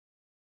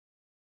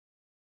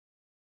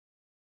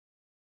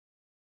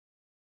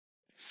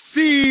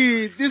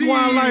Shit, this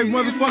Wyld Lyfe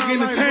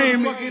motherfucking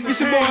entertainment. It's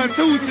your boy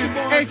Tootie,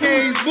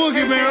 aka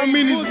Boogie, man. I'm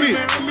in this bitch.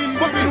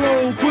 Fucking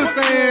old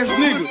pussy ass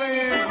nigga.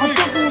 I'm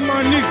fucking with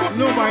my nigga.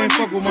 Nobody ain't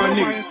fucking with my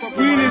nigga.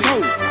 We in this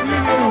hoe.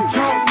 Old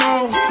chalk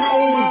mouth,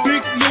 old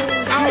big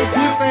lips, old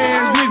pussy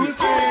ass nigga.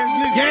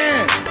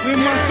 Yeah, in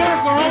my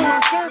circle, homie.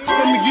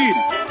 Let me get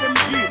it.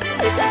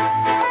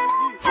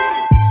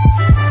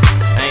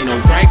 Ain't no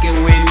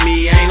drinking with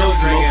me, ain't no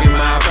smoking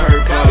my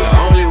purple. The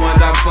only ones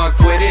I fuck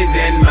with is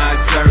in my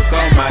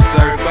circle, my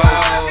circle.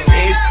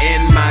 It's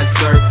in my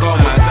circle,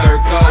 my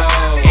circle.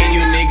 And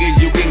you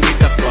niggas, you can get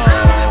the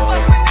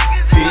fuck.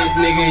 Bitch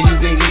nigga, you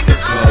can get the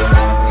fuck.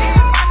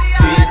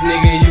 Bitch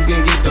nigga, you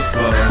can get the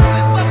fuck.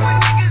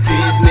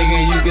 Bitch nigga,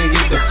 you can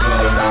get the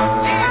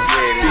fuck. Bitch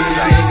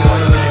nigga.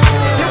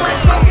 You ain't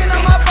smoking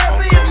on my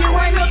purple if you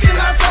ain't up to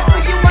my circle.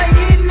 You ain't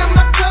hitting on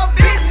my cup,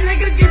 bitch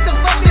nigga, get the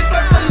fucking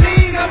purple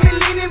league. I'm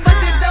leaning, but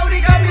the dough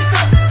got me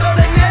stuck. So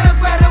the net'll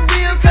grab the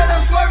wheel, cause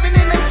I'm swerving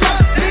in the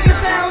truck. Niggas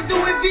say I don't do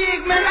it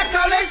big, man, I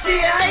call that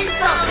shit hate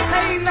talk.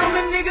 Hating on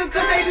the nigga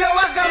cause they know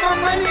I got my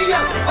money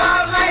up.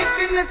 Wyld Lyfe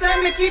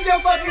entertainment, keep your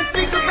fucking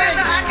speaker back.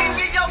 I can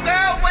get your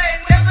girl wet,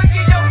 never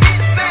get your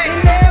bitch back.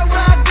 And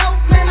everywhere I go,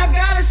 man, I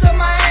gotta show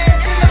my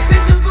ass. In the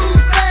pictures, boo,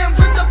 slam,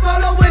 put the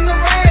polo in the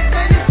rag.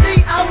 Man, you see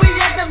how we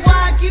act, that's why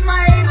I keep my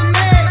haters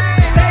mad.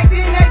 Back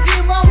then they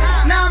didn't want me,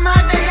 now I'm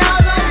out there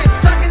all on me.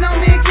 Talking on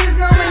me and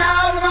kissing on me, now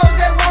all them hoes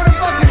that wanna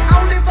fuck me.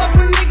 Only fuck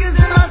with niggas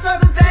in my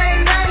circles, they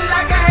ain't nothing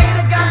like a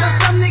hater got. But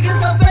some niggas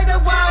so fed the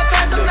wild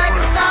past them like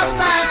a stop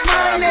sign.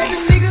 Smiling at you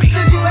niggas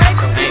cause you hate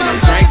to see Ain't my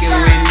no drinking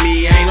with me,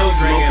 ain't no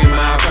smoking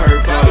my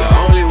purple. The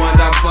only ones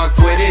I fuck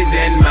with is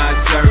in my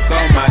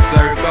circle, my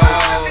circle.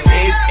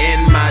 It's in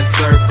my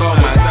circle,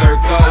 my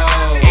circle.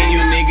 And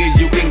you niggas,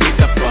 you can get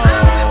the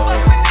fuck.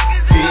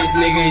 Bitch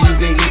nigga, you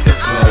can get the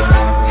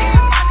fuck.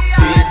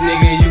 Bitch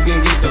nigga, you can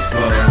get the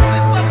fuck.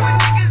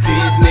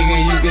 Bitch nigga,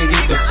 you can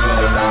get the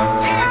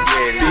fuck.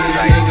 Bitch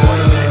nigga.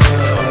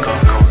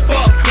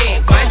 Fuck that,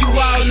 why you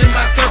all in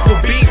my circle,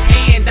 bitch?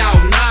 Hand out,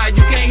 nah,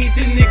 you can't hit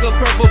this nigga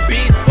purple,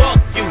 bitch. Fuck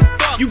you.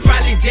 You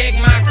probably jack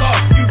my car,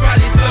 you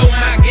probably slow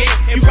my gas,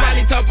 you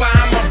probably talk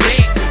behind my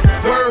back.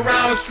 Word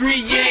around the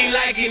street, you ain't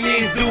liking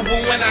this dude, but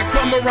when I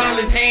come around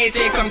this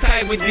handshakes, I'm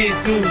tight with this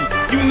dude.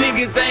 You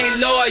niggas ain't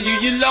loyal,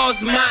 you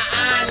lost my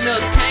honor,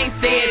 can't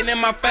say it in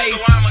my face,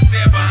 so I'ma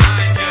stand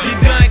behind you. You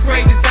done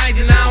crazy things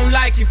and I don't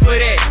like you for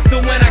that,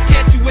 so when I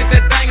catch you with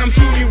that thing, I'm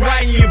shooting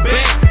right in your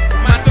back.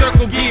 My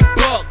circle get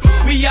bucked,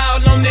 we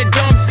all on that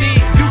dumb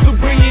shit. You can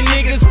bring your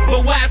niggas,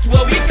 but watch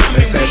what we coming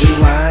with. Say we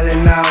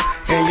wildin' out,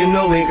 and you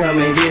know we come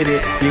and get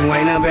it. You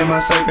ain't up in my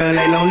circle,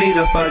 ain't no need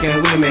to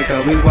fucking with me,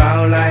 cause we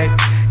Wyld Lyfe,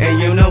 and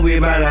you know we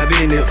about our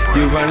business.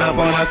 You run up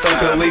on our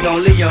circle, we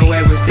gon' leave your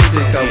ass with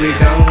stitches, cause we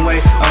don't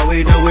wait. All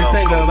we do is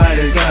think about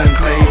this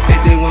gunplay.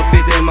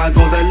 5150, my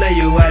guns, I lay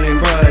you out in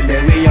broad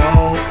that we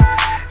on.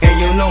 And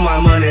you know my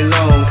money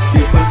long.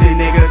 You pussy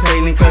niggas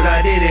hating cause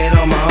I did it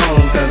on my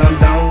own, cause I'm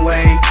done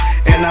way,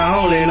 and I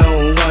only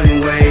know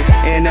one way.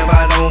 And if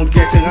I don't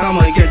get you,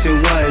 I'ma get you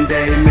one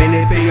day.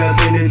 Minute pay up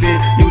in this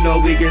bitch, you know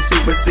we get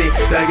super sick.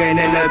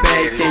 Thuggin' in the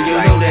back, and you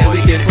know that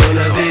we get full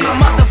of it. My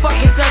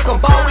motherfucking circle,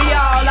 boy, we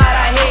all out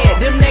of head.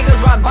 Them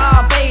niggas rock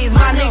ball fades,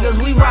 my niggas,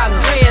 we rock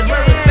dreads.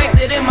 We're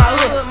respected in my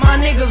hood, my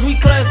niggas, we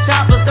clutch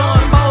choppers,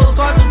 throwing bowls,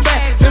 across the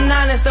track. Them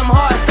nine and some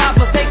hard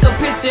stoppers, take a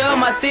picture of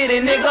my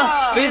city, nigga,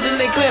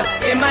 visually clear.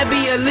 It might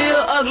be a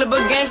little ugly,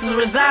 but gangsters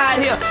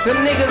reside here. Them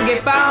niggas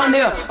get found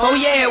here. Oh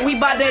yeah, we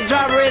bout that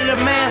drop ready to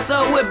mass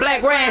up with black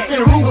rats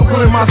and Ruger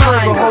bullets to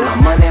find. Got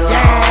my money long,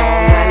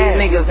 now these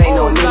niggas ain't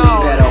no me.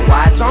 Better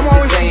watch what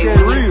you say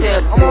when you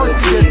step to a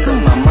G.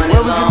 Cause my money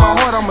long,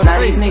 now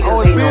these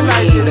niggas ain't no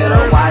me.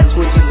 Better watch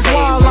what you say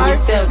when you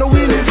step to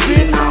a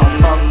G. I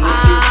don't fuck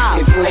with you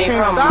if you ain't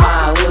from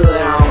my hood.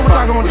 I don't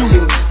fuck with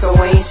you, so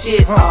ain't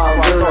shit all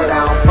good.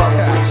 I don't fuck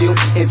with you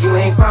if you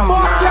ain't from my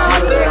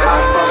hood. I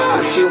don't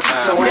fuck with you,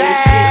 so ain't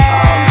shit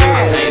all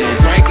good. Ain't no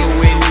drinking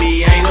with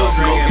me, ain't no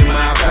smoking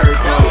my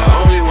purple. The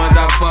only ones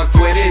I fuck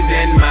with is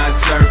in my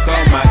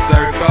circle, my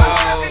circle.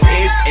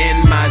 It's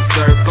in my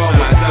circle,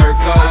 my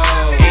circle.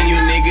 And you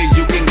niggas,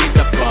 you can get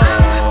the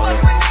fuck.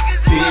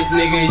 Bitch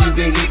nigga, you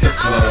can get the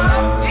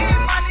fuck.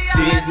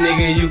 Bitch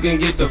nigga, you can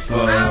get the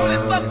fuck.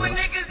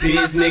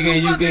 Bitch nigga,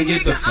 you can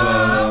get the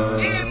fuck.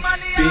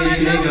 Bitch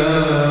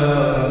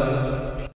nigga.